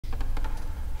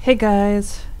Hey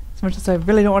guys, as much as I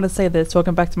really don't want to say this,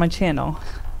 welcome back to my channel.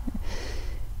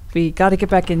 We gotta get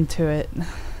back into it.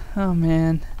 Oh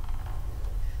man.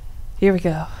 Here we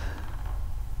go.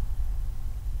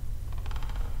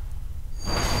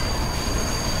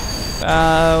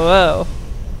 Whoa.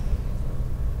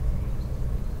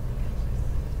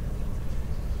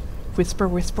 Whisper,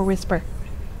 whisper, whisper.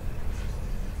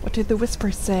 What did the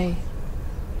whispers say?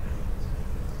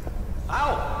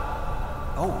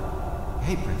 Ow! Oh,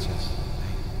 hey, Princess.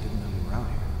 I didn't know you were out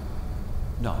here.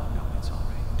 No, it's all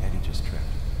right. Daddy just tripped.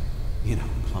 You know,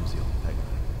 clumsy old peg leg.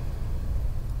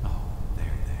 Oh,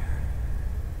 there.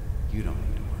 You don't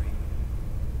need to worry.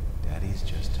 Daddy's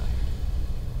just tired.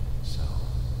 So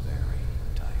very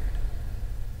tired.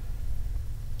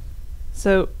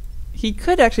 So, he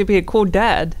could actually be a cool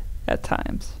dad at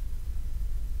times.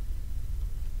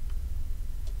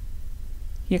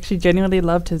 He actually genuinely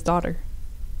loved his daughter.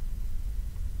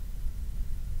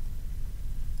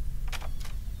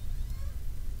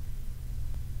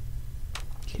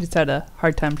 He just had a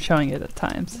hard time showing it at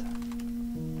times.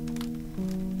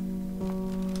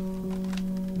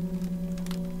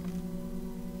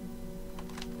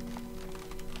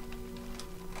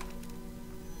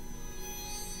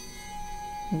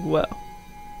 Whoa.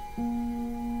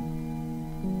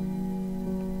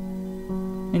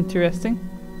 Interesting.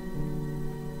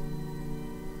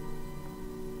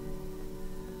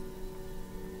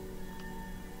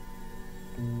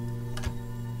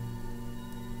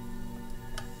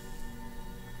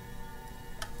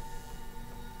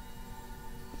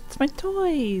 It's my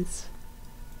toys.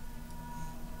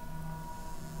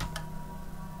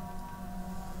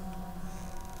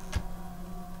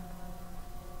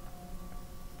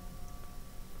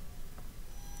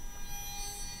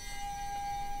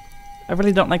 I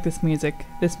really don't like this music.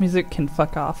 This music can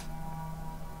fuck off.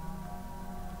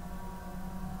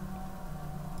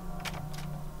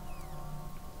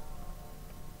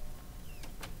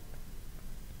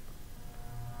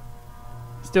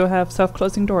 Still have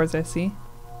self-closing doors, I see.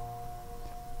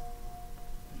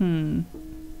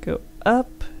 Go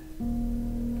up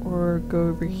or go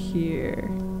over here?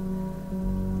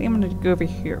 I think I'm gonna go over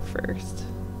here first.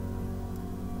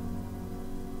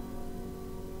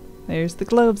 There's the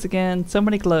globes again. So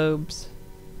many globes.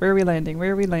 Where are we landing?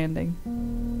 Where are we landing?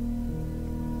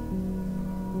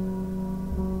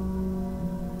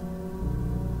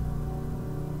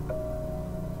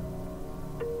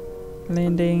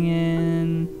 Landing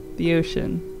in the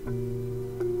ocean.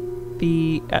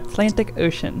 The Atlantic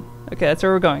Ocean. Okay, that's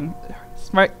where we're going.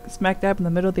 Smack dab in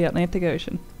the middle of the Atlantic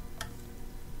Ocean.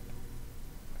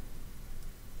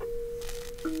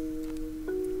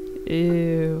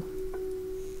 Ew.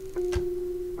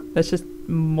 That's just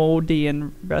moldy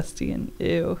and rusty and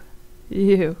ew.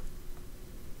 Ew.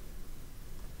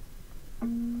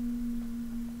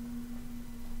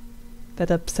 That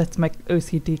upsets my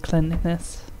OCD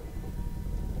cleanliness.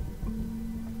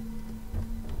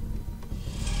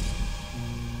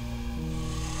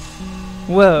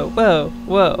 Whoa, whoa,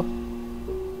 whoa.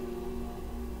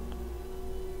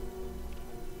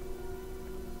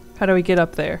 How do we get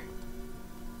up there?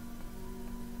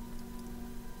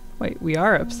 Wait, we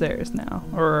are upstairs now.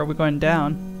 Or are we going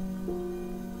down?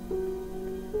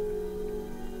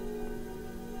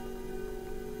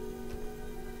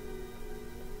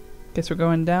 Guess we're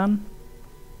going down.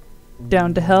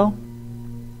 Down to hell.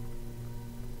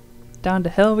 Down to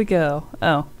hell we go.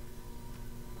 Oh.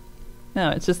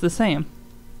 No, it's just the same.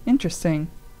 Interesting.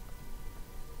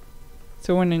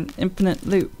 So we're in an infinite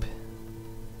loop.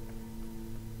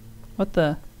 What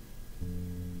the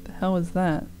hell was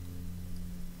that?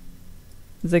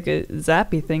 There's like a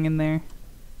zappy thing in there.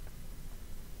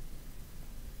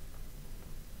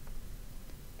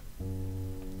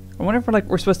 I wonder if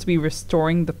we're supposed to be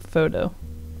restoring the photo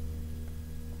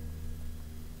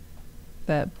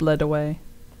that bled away.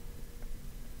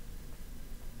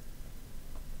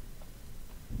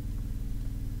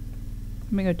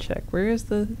 Let me go check. Where is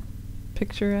the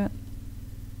picture at?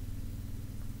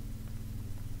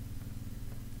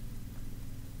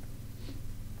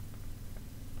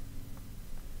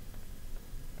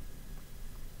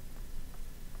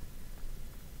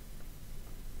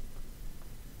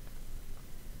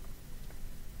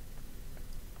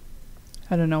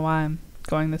 I don't know why I'm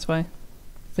going this way.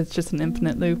 If it's just an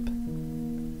infinite loop.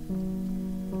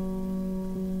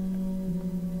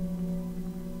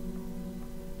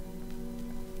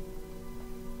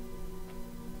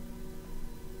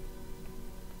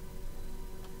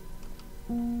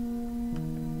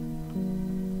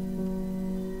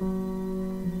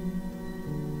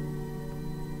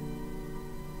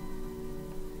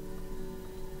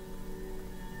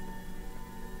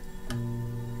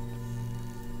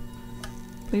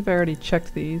 believe I already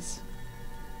checked these.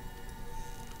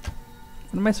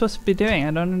 What am I supposed to be doing?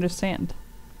 I don't understand.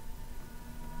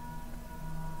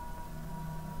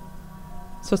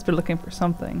 I'm supposed to be looking for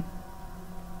something.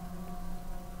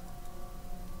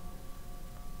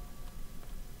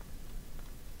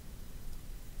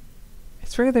 I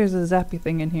swear there's a zappy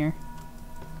thing in here.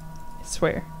 I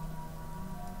swear.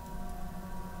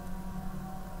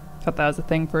 Thought that was a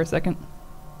thing for a second.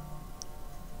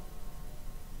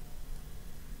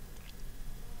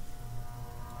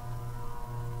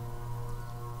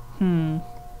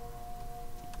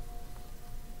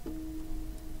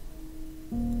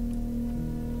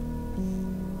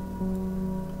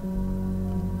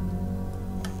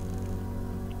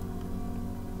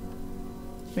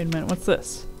 Wait a minute, what's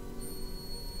this?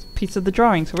 It's a piece of the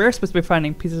drawing, so we're supposed to be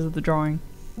finding pieces of the drawing.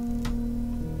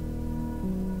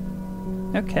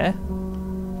 Okay.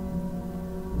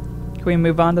 Can we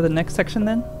move on to the next section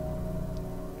then?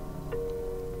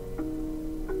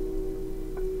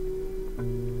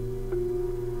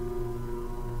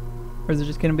 Or is it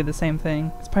just gonna be the same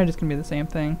thing? It's probably just gonna be the same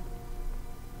thing.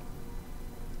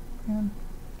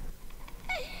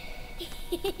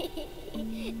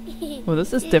 Well,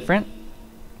 this is different.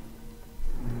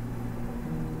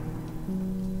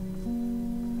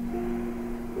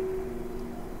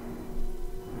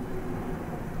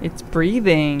 It's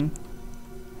breathing.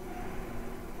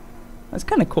 That's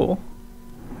kind of cool.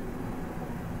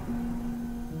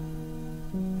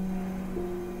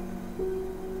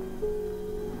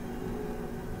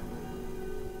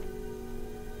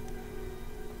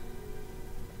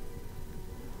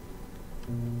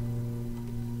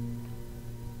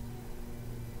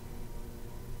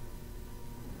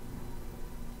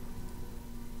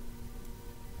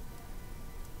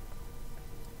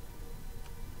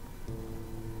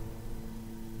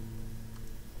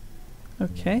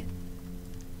 Okay.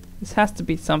 This has to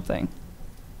be something.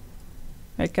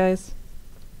 Right, guys?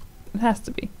 It has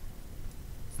to be.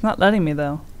 It's not letting me,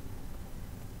 though.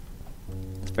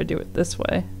 If I do it this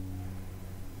way.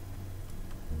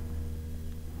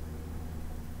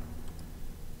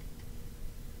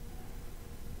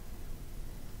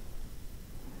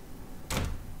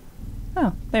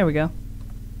 Oh, there we go.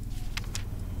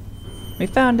 We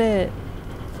found it!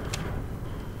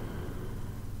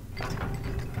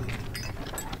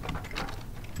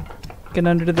 Get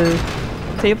under the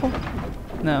table?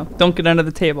 No, don't get under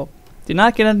the table. Do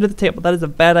not get under the table. That is a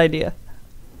bad idea.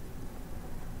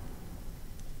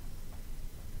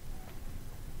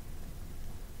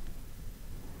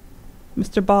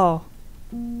 Mr. Ball.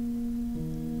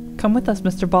 Come with us,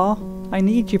 Mr. Ball. I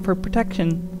need you for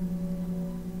protection.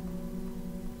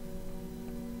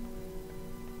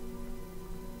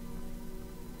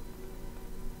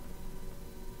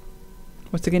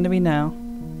 What's it going to be now?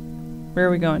 Where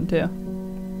are we going to?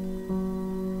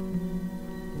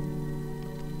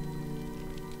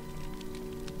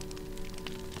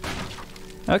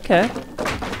 Okay.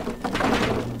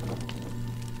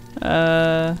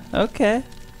 Okay.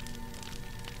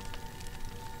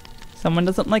 Someone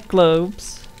doesn't like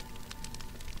globes.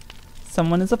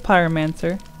 Someone is a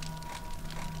pyromancer.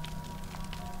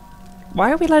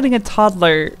 Why are we letting a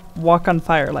toddler walk on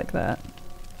fire like that?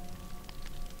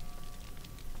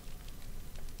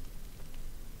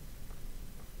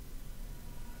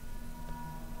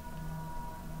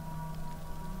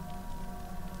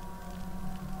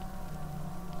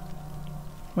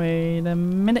 Wait a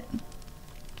minute.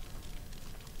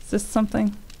 Is this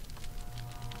something?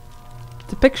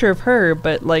 It's a picture of her,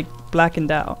 but like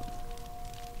blackened out.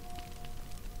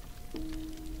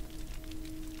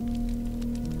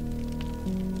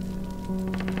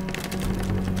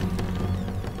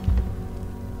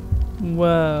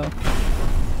 Whoa.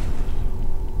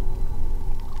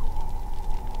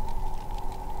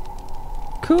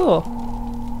 Cool.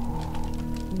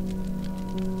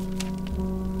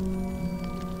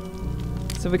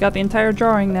 So we got the entire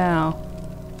drawing now.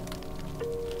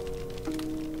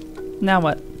 Now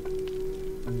what?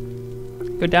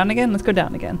 Go down again? Let's go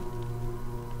down again.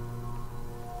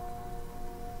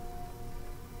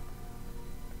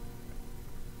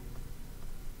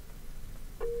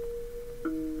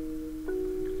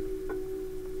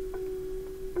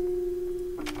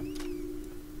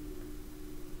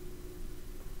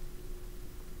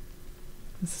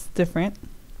 This is different.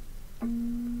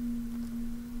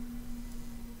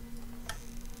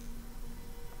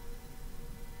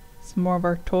 Some more of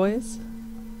our toys.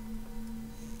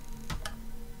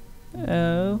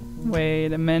 Oh,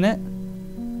 wait a minute.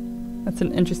 That's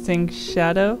an interesting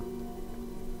shadow.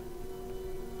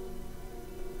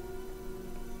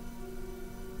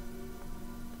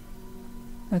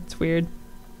 That's weird.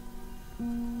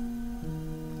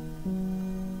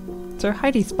 It's our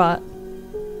hidey spot.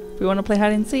 We want to play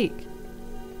hide and seek.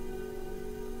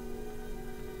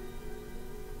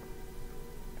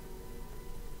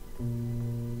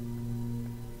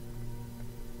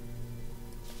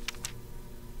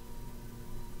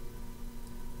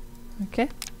 Okay.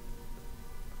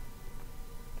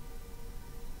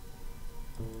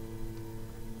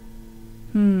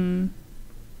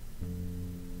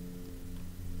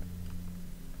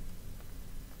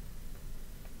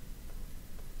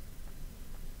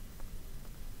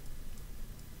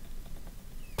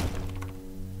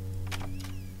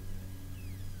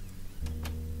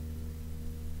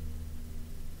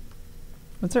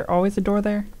 Was there always a door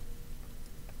there?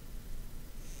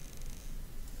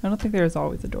 I don't think there is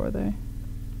always a door there.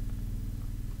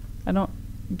 I don't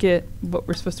get what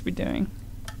we're supposed to be doing.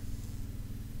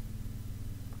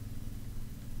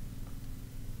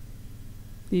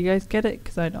 Do you guys get it?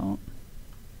 Because I don't.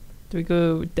 Do we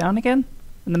go down again?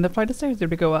 And then the flight of stairs? Or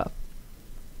do we go up?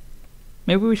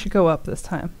 Maybe we should go up this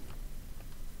time.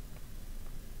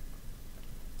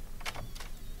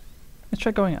 Let's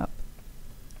try going up.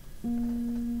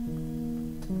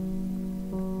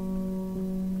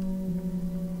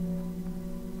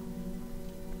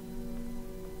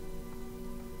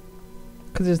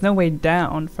 Because there's no way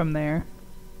down from there.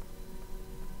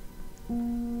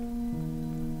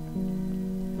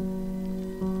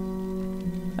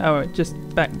 Oh, it just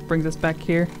brings us back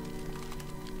here.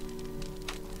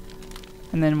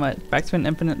 And then what? Back to an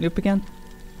infinite loop again?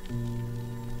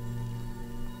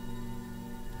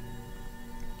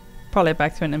 Probably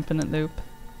back to an infinite loop.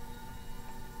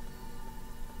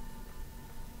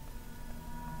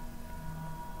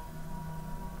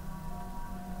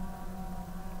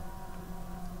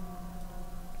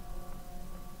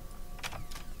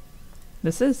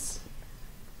 This is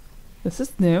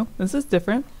new. This is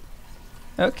different.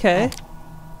 Okay. Oh.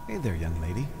 Hey there, young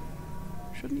lady.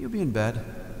 Shouldn't you be in bed?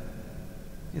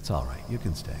 It's all right. You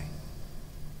can stay.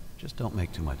 Just don't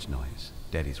make too much noise.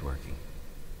 Daddy's working.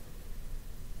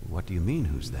 What do you mean,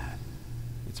 who's that?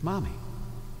 It's Mommy.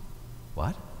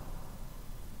 What?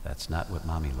 That's not what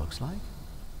Mommy looks like?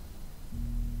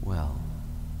 Well,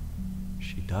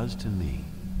 she does to me.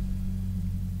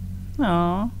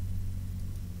 Aww.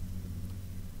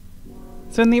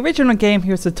 So in the original game,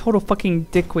 he was a total fucking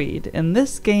dickweed. In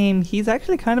this game, he's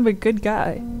actually kind of a good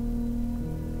guy.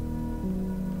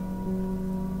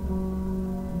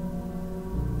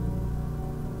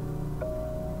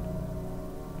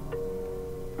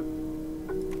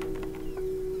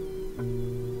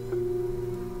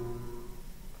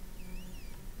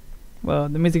 Well,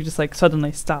 the music just like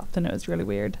suddenly stopped and it was really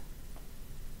weird.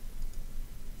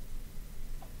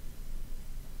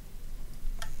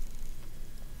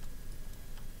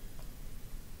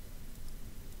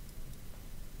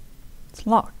 It's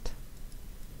locked.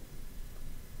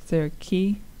 Is there a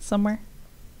key somewhere?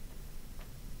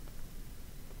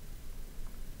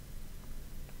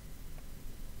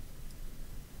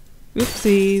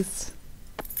 Oopsies!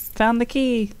 Found the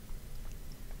key!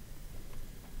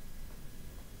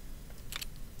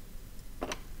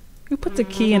 Who puts a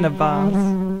key in a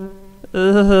vase?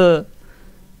 Ugh.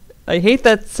 I hate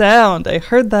that sound. I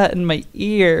heard that in my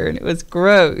ear and it was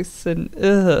gross and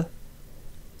ugh.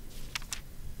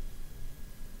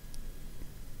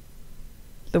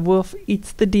 The wolf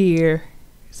eats the deer.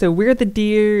 So we're the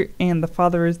deer and the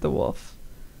father is the wolf.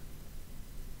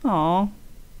 Aw.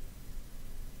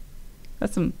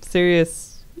 That's some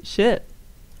serious shit.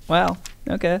 Wow.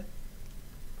 Okay.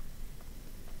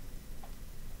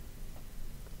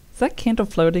 Is that candle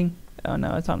floating? Oh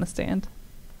no, it's on a stand.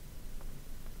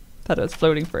 Thought it was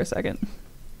floating for a second.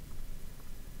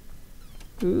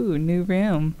 Ooh, new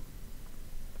room.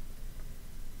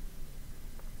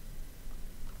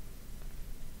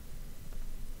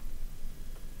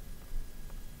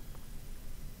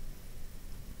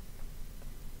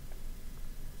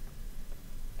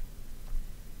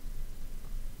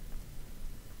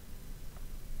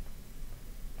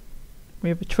 We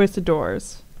have a choice of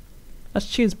doors. Let's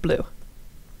choose blue.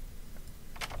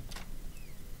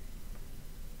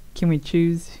 Can we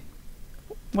choose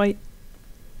white?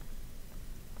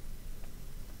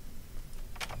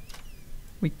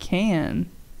 We can.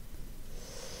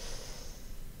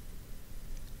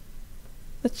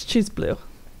 Let's choose blue.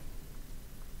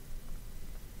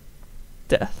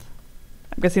 Death.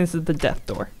 I'm guessing this is the death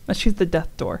door. Let's choose the death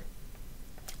door.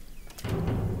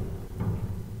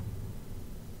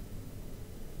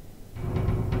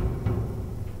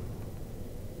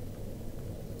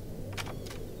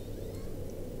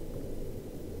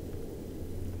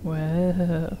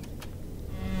 Wow.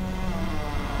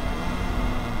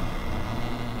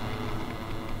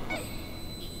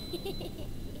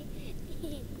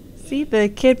 See, the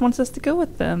kid wants us to go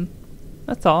with them.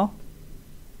 That's all.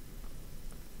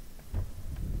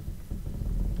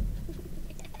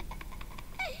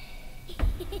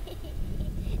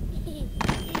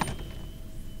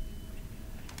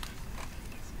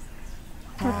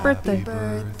 Her birthday. Happy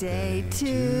birthday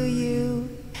to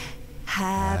you.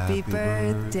 Happy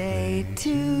birthday to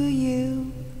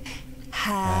you.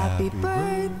 Happy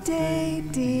birthday,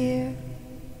 dear.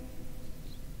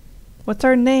 What's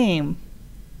our name?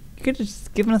 You could have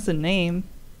just given us a name.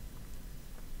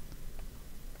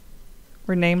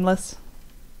 We're nameless.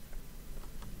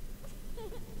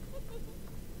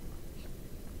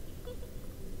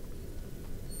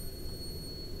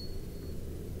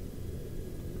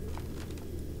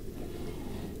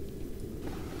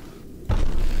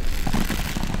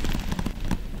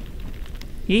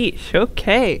 Yeesh,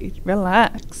 okay,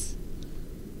 relax.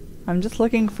 I'm just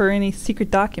looking for any secret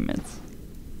documents.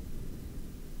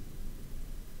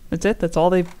 That's it? That's all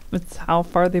that's how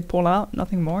far they pull out?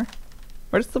 Nothing more?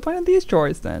 What's the point of these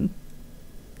drawers then?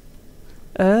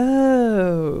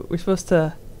 Oh, we're supposed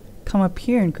to come up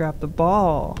here and grab the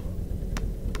ball.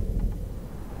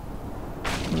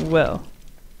 Well.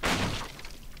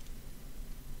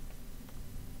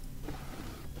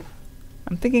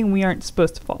 I'm thinking we aren't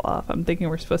supposed to fall off. I'm thinking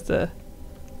we're supposed to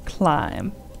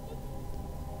climb.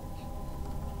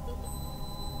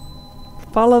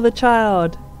 Follow the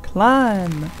child.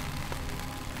 Climb.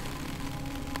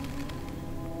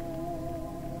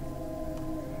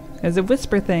 There's a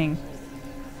whisper thing.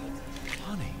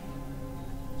 Honey,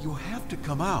 you have to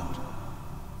come out.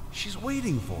 She's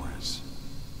waiting for us.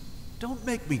 Don't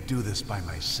make me do this by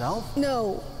myself.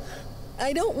 No,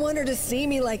 I don't want her to see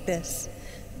me like this.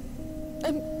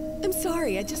 I'm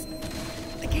sorry, I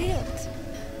can't.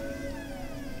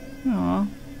 Aww.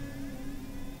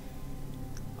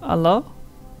 Hello?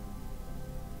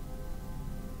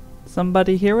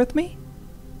 Somebody here with me?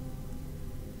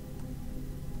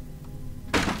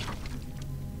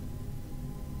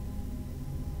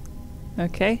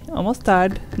 Okay, almost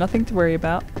died. Nothing to worry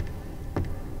about.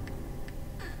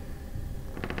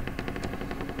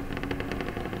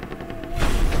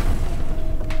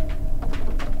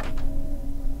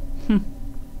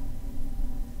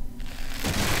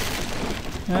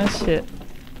 Oh shit.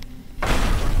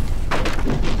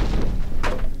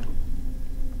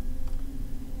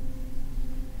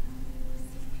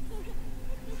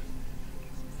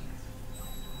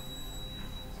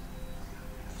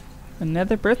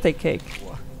 Another birthday cake.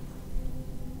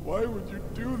 Why would you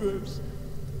do this?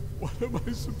 What am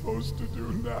I supposed to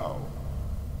do now?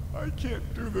 I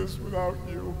can't do this without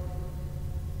you.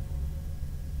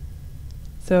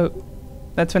 So,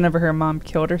 that's whenever her mom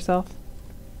killed herself?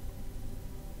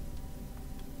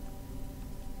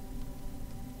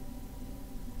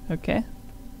 Okay.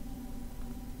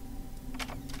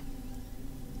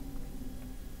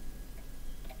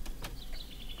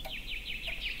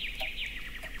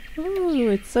 Ooh,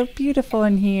 it's so beautiful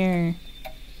in here.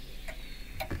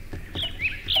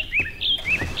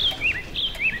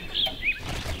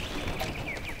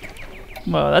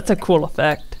 Whoa, that's a cool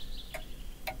effect.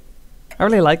 I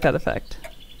really like that effect.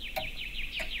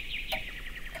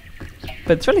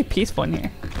 But it's really peaceful in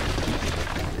here.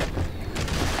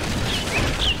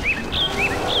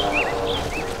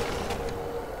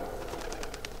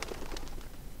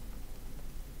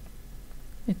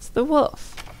 It's the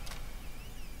wolf.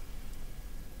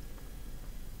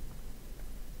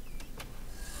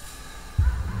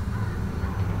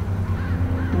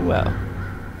 Wow.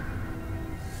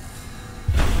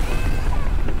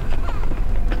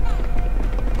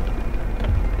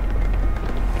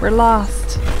 We're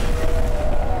lost.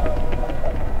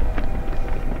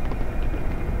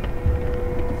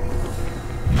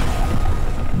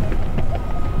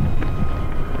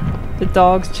 The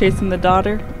dog's chasing the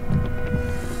daughter.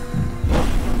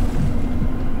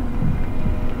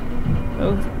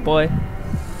 Oh boy.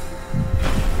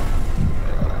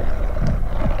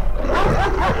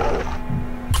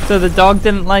 So the dog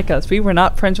didn't like us. We were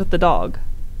not friends with the dog.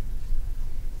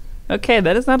 Okay,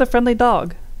 that is not a friendly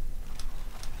dog.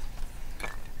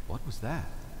 What was that?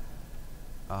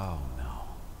 Oh no.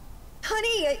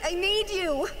 Honey, I need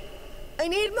you. I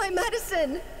need my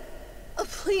medicine. Oh,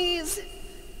 please.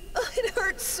 Oh, it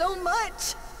hurts so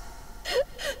much.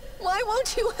 Why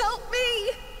won't you help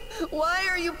me? Why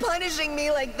are you punishing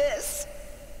me like this?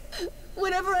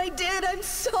 Whatever I did, I'm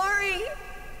sorry.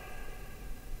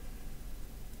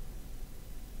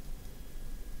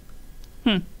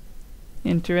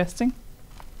 Interesting.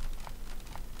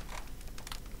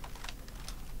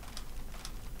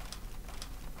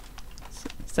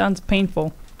 Sounds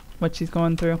painful, what she's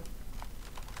going through.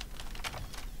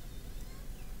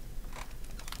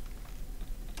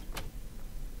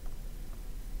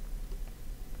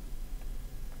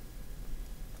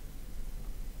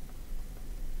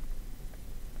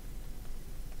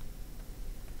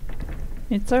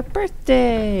 It's our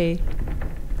birthday!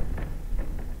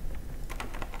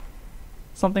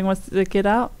 Something wants to get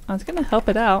out? I was gonna help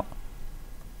it out.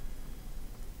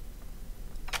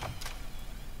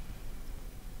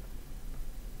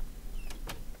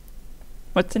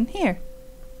 What's in here?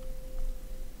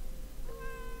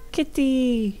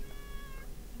 Kitty!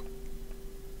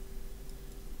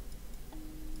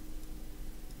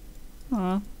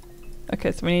 Aw.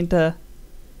 Okay, so we need to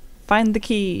find the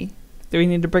key. Do we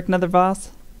need to break another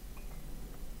vase?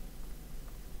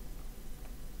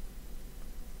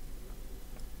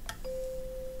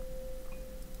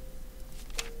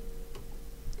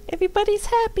 Everybody's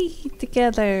happy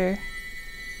together.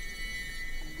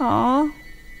 Aww.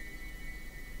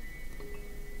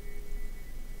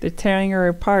 They're tearing her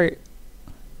apart.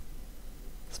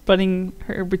 Splitting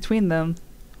her between them.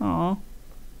 Aww.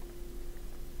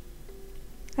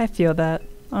 I feel that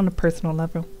on a personal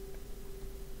level.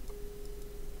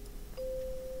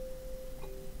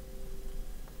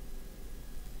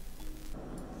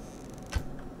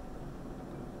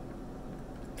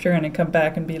 You're gonna come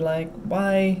back and be like,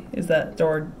 why is that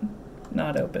door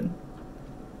not open?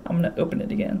 I'm gonna open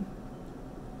it again.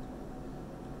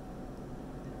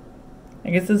 I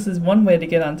guess this is one way to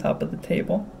get on top of the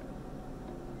table.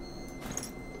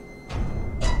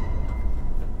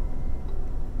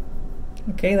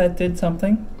 Okay, that did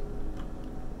something.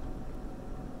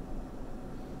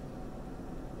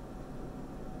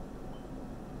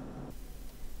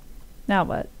 Now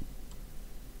what?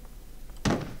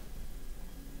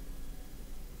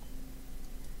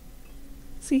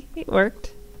 See, it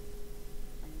worked.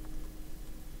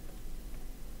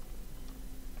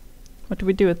 What do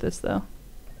we do with this, though?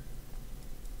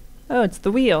 Oh, it's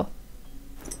the wheel.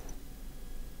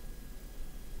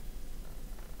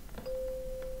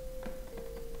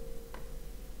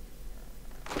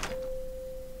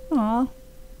 Aww.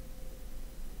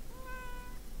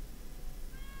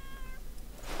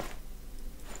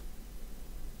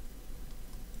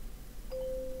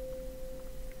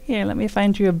 Here, let me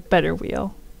find you a better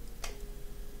wheel.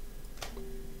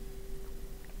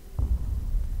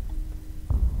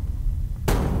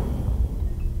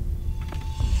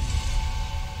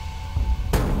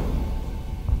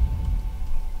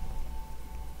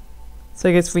 So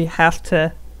I guess we have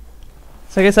to...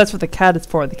 So I guess that's what the cat is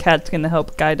for. The cat's gonna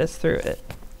help guide us through it.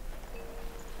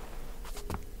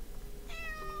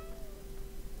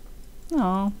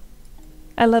 Aww.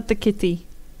 I love the kitty.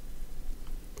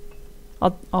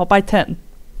 I'll buy 10.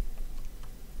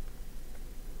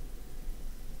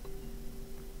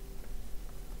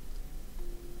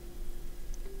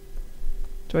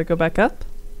 Do I go back up?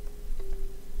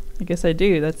 I guess I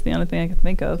do. That's the only thing I can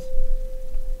think of.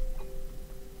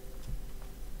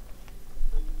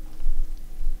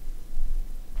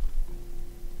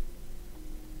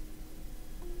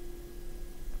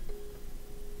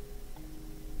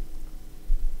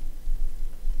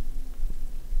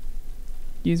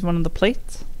 Use one of the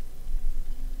plates.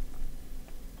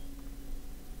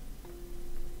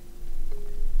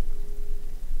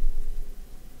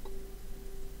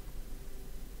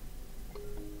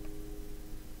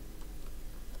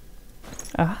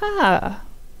 Aha!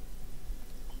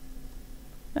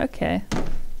 Okay.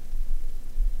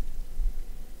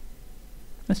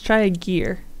 Let's try a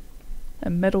gear. A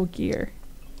metal gear.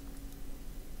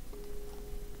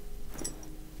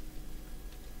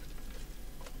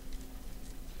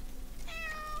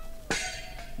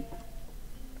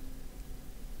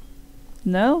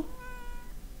 No?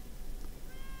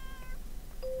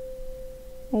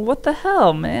 Well, what the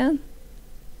hell, man?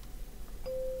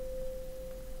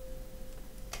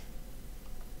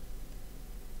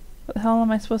 What the hell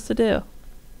am I supposed to do?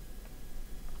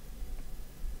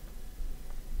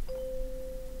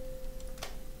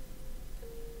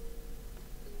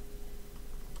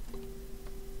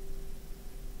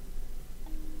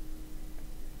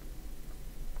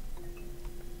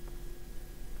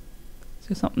 Is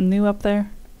there something new up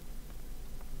there?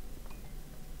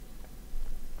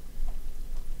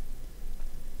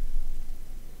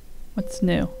 What's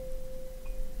new?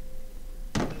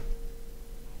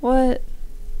 What?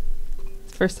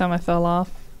 It's the first time I fell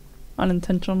off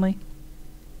unintentionally.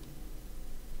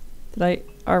 Did I?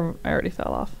 Or I already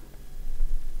fell off.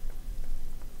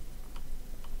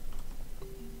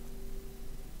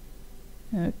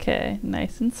 Okay,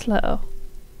 nice and slow.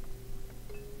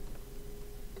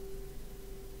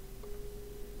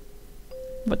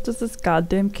 What does this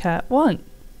goddamn cat want?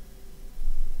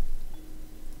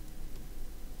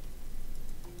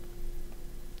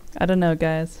 I don't know,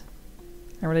 guys.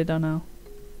 I really don't know.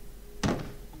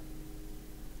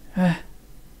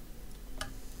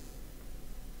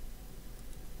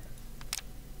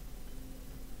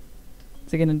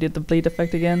 Is it gonna do the bleed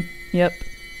effect again? Yep.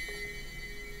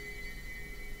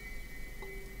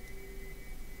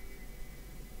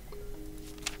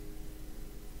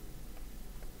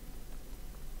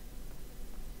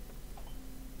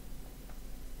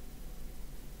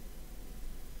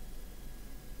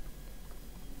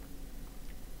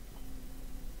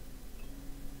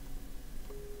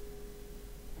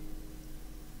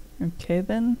 Okay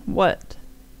then, what?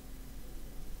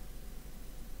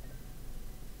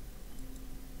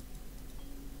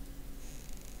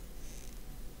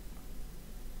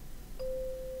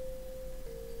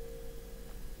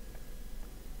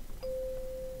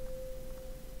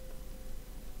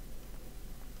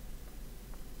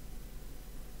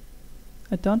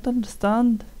 I don't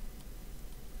understand.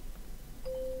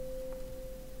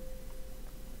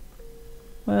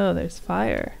 Whoa, there's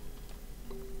fire.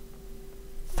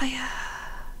 Fire!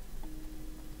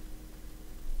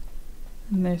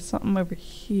 And there's something over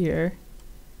here.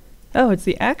 Oh, it's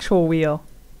the actual wheel.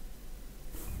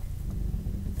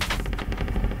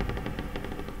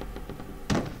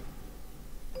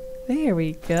 There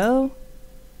we go.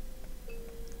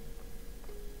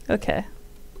 Okay.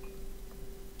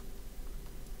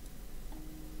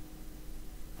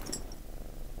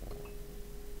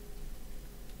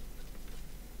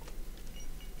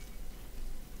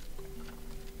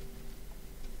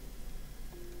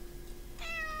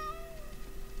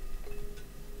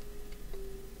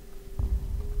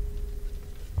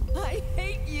 I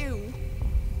hate you!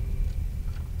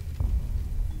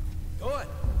 Good.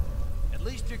 At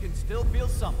least you can still feel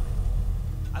something.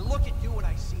 I look at you and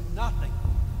I see nothing.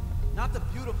 Not the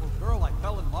beautiful girl I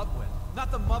fell in love with.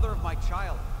 Not the mother of my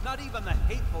child. Not even the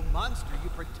hateful monster you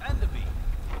pretend to be.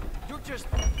 You're just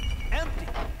empty.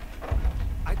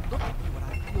 I look at you and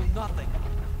I feel nothing.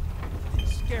 It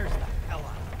scares the hell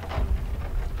out of me.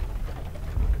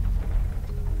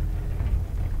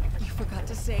 You forgot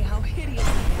to say how hideous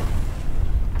I am.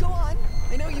 Go on.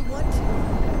 I know you want to.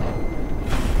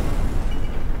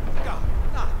 God,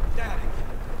 not that again.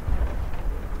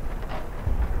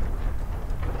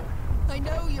 I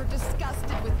know you're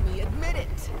disgusted with me. Admit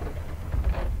it.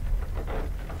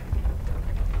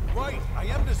 Right, I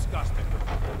am disgusted.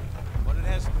 But it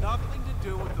has nothing to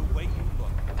do with the way you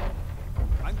look.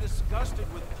 I'm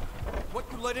disgusted with what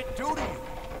you let it do to you.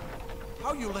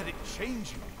 How you let it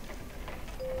change you.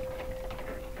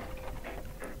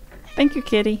 Thank you,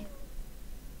 kitty.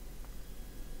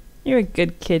 You're a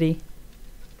good kitty.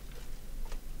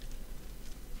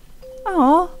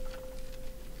 Aw.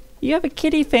 You have a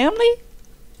kitty family?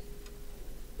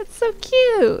 That's so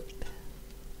cute.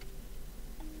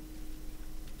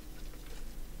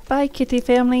 Bye, kitty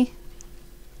family.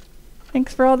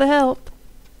 Thanks for all the help.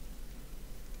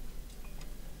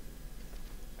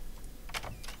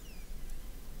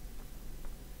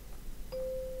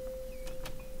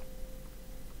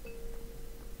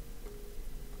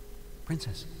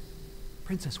 Princess.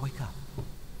 Princess, wake up.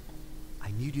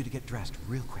 I need you to get dressed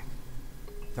real quick.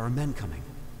 There are men coming.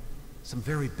 Some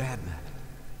very bad men.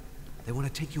 They want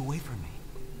to take you away from me.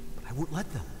 I won't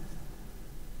let them.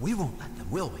 We won't let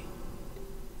them, will we?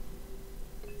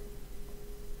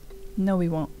 No, we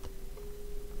won't.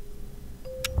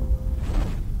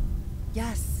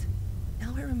 Yes.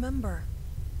 Now I remember.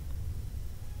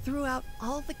 Throughout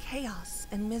all the chaos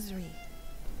and misery,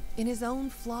 in his own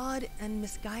flawed and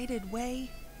misguided way,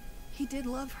 he did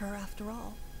love her after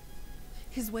all.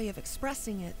 His way of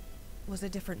expressing it was a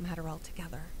different matter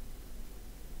altogether.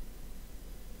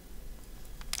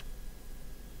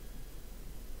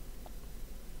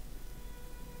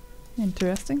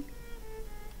 Interesting.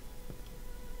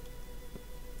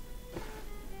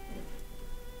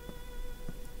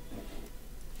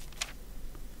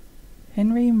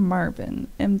 Henry Marvin,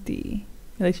 MD,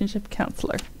 relationship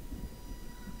counselor.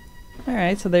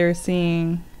 Alright, so they were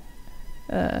seeing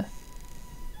a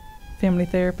family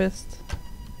therapist,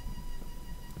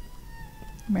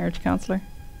 marriage counselor.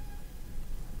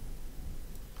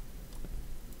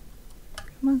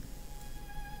 Come on.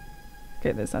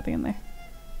 Okay, there's nothing in there.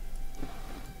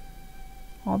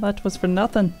 All that was for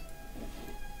nothing.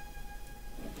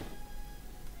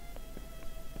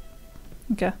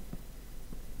 Okay.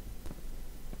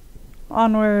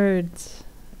 Onwards.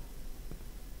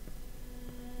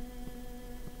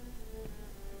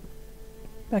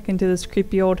 Back into this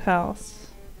creepy old house.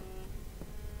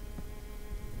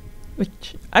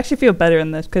 Which, I actually feel better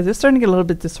in this, because it's starting to get a little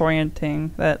bit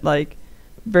disorienting. That, like,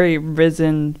 very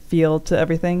risen feel to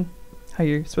everything. How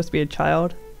you're supposed to be a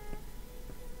child.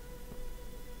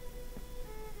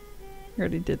 You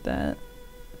already did that.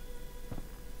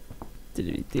 Did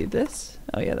we do this?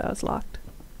 Oh yeah, that was locked.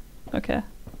 Okay.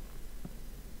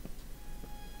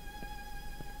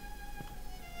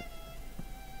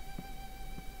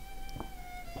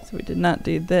 we did not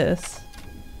do this.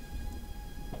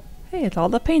 Hey, it's all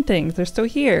the paintings. They're still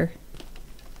here.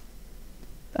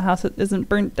 The house isn't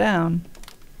burnt down.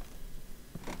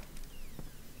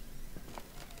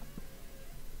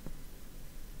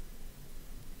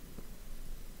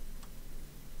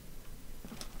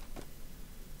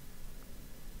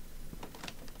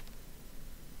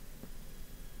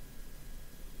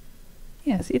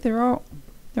 Yeah, see, they're all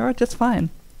just fine.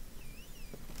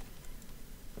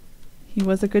 He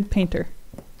was a good painter.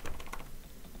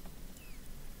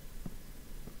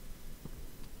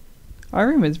 Our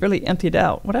room is really emptied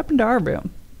out. What happened to our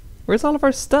room? Where's all of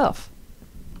our stuff?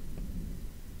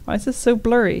 Why is this so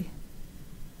blurry?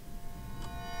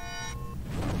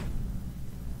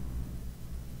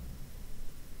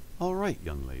 All right,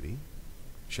 young lady.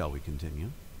 Shall we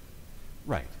continue?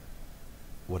 Right.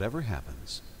 Whatever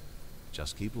happens,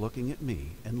 just keep looking at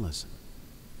me and listen.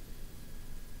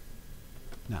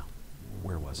 Now,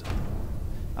 where was I?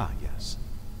 Ah, yes.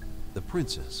 The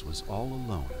princess was all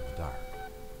alone in the dark.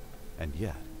 And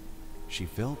yet, she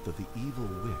felt that the evil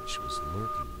witch was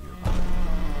lurking nearby.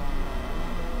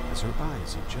 As her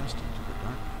eyes adjusted to the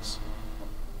darkness,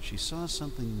 she saw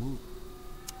something move.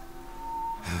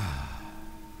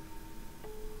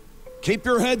 Keep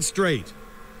your head straight.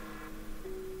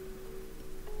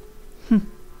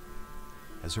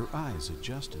 As her eyes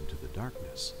adjusted to the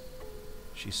darkness,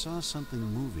 she saw something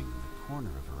moving in the corner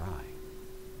of her eye.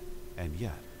 And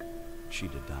yet, she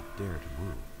did not dare to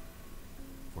move,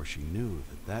 for she knew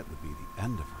that that would be the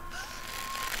end of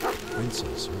her. The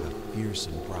princess heard a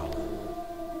fearsome growl.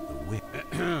 The witch.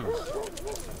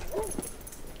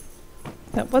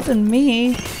 That wasn't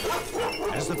me.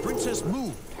 As the princess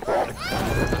moved,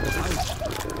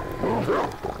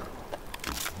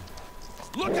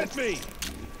 look at me!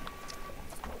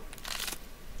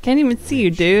 Can't even see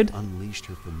you, dude. Unleashed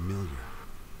her familiar,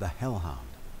 the hellhound.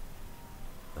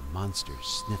 The monster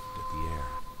sniffed at the air,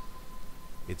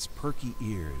 its perky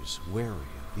ears wary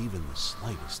of even the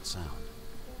slightest sound.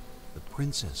 The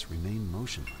princess remained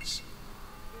motionless,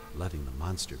 letting the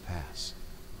monster pass.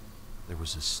 There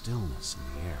was a stillness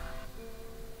in the air.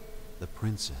 The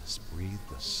princess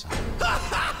breathed a sigh.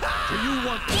 Do you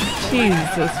want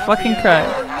Jesus fucking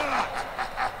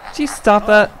Christ. Did you stop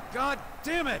that? God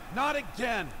damn it! Not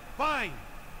again! Fine!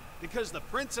 Because the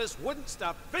princess wouldn't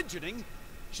stop fidgeting,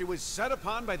 she was set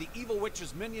upon by the evil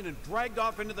witch's minion and dragged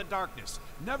off into the darkness,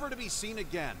 never to be seen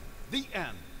again. The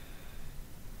end.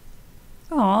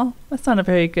 Aw, that's not a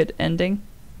very good ending.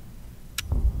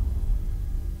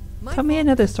 Tell me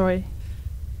another story.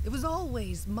 It was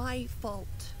always my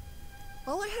fault.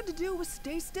 All I had to do was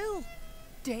stay still,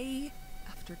 day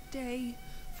after day,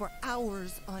 for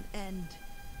hours on end,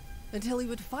 until he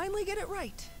would finally get it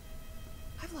right.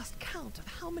 I've lost count of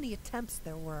how many attempts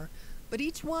there were, but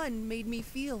each one made me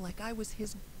feel like I was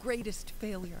his greatest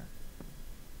failure.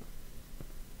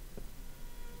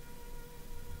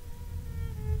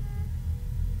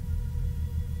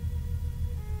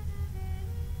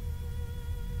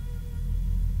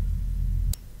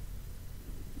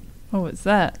 What was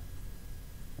that?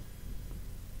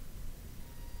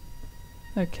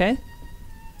 Okay.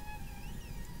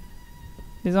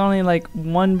 There's only like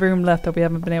one room left that we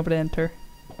haven't been able to enter.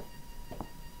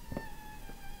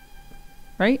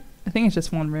 Right? I think it's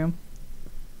just one room.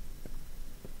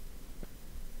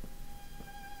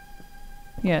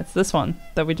 Yeah, it's this one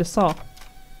that we just saw.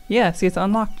 Yeah, see, it's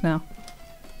unlocked now.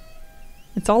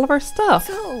 It's all of our stuff.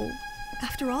 So,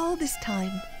 after all this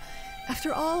time,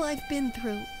 after all I've been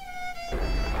through...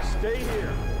 Stay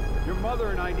here. Your mother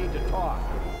and I need to talk.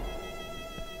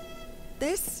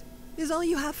 This is all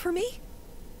you have for me?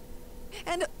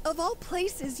 And of all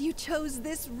places, you chose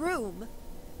this room.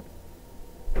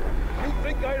 You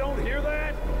think I don't hear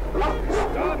that?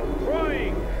 Stop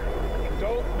crying!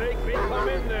 Don't make me come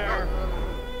in there!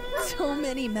 So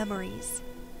many memories.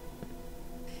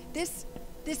 This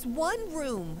one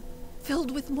room,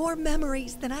 filled with more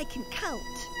memories than I can count.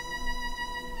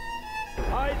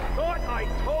 I thought I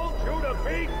told you to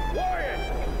be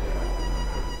quiet!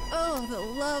 Oh, the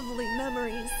lovely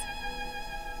memories.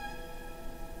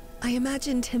 I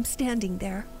imagined him standing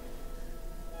there,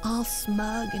 all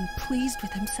smug and pleased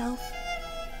with himself,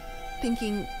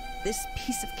 thinking this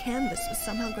piece of canvas was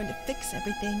somehow going to fix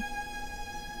everything.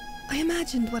 I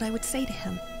imagined what I would say to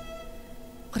him,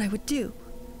 what I would do.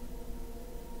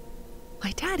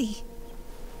 My daddy,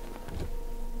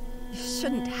 you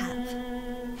shouldn't have.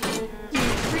 You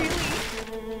really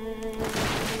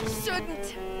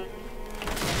shouldn't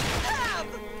have.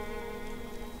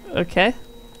 Okay.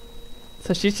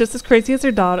 So she's just as crazy as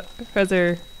her daughter, as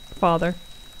her father.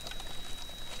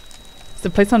 Is the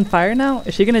place on fire now?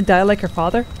 Is she gonna die like her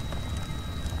father?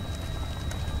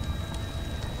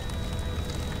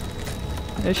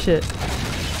 Oh shit.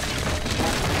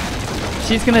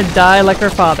 She's gonna die like her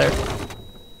father.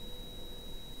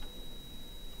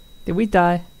 Did we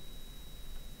die?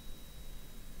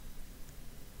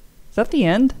 Is that the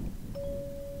end?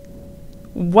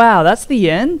 Wow, that's the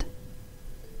end?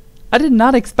 I did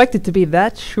not expect it to be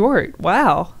that short.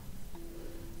 Wow.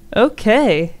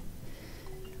 Okay.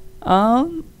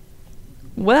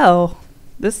 Well,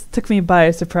 this took me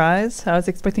by surprise. I was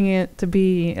expecting it to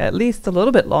be at least a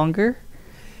little bit longer.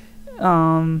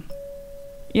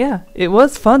 Yeah, it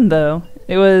was fun though.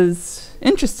 It was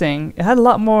interesting. It had a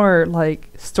lot more like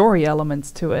story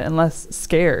elements to it and less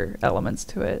scare elements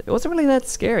to it. It wasn't really that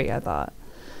scary, I thought.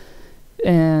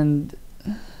 And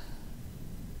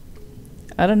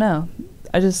I don't know.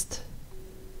 I was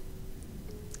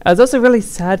also really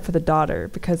sad for the daughter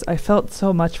because I felt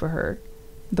so much for her.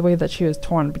 The way that she was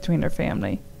torn between her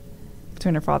family,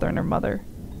 between her father and her mother.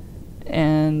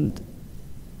 And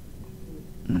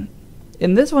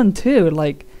in this one too,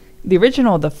 like the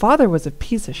original, the father was a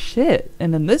piece of shit.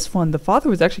 And in this one, the father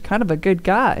was actually kind of a good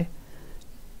guy.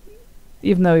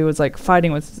 Even though he was like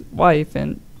fighting with his wife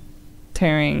and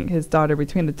tearing his daughter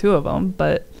between the two of them.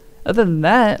 But other than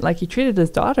that, like he treated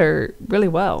his daughter really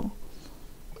well.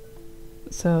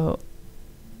 So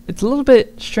it's a little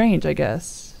bit strange, I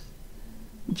guess,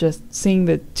 just seeing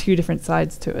the two different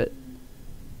sides to it.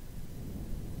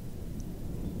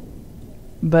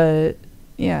 But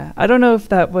yeah, I don't know if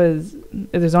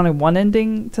there's only one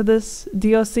ending to this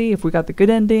DLC, if we got the good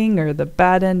ending or the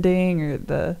bad ending or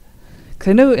the...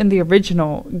 Because I know in the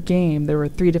original game there were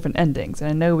 3 different endings, and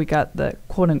I know we got the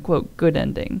quote-unquote good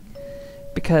ending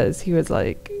because he was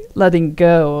like letting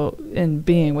go and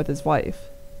being with his wife.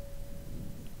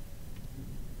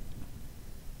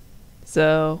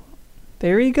 So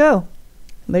there you go.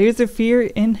 Layers of Fear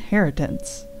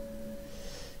Inheritance.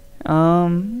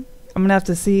 I'm gonna have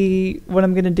to see what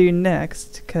I'm gonna do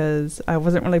next, because I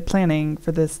wasn't really planning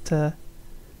for this to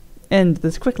end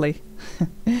this quickly.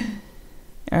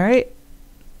 Alright.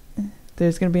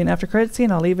 There's gonna be an after credit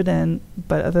scene, I'll leave it in.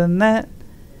 But other than that,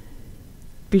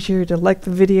 be sure to like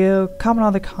the video, comment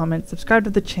all the comments, subscribe to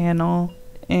the channel,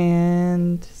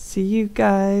 and see you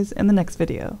guys in the next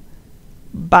video.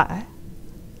 Bye.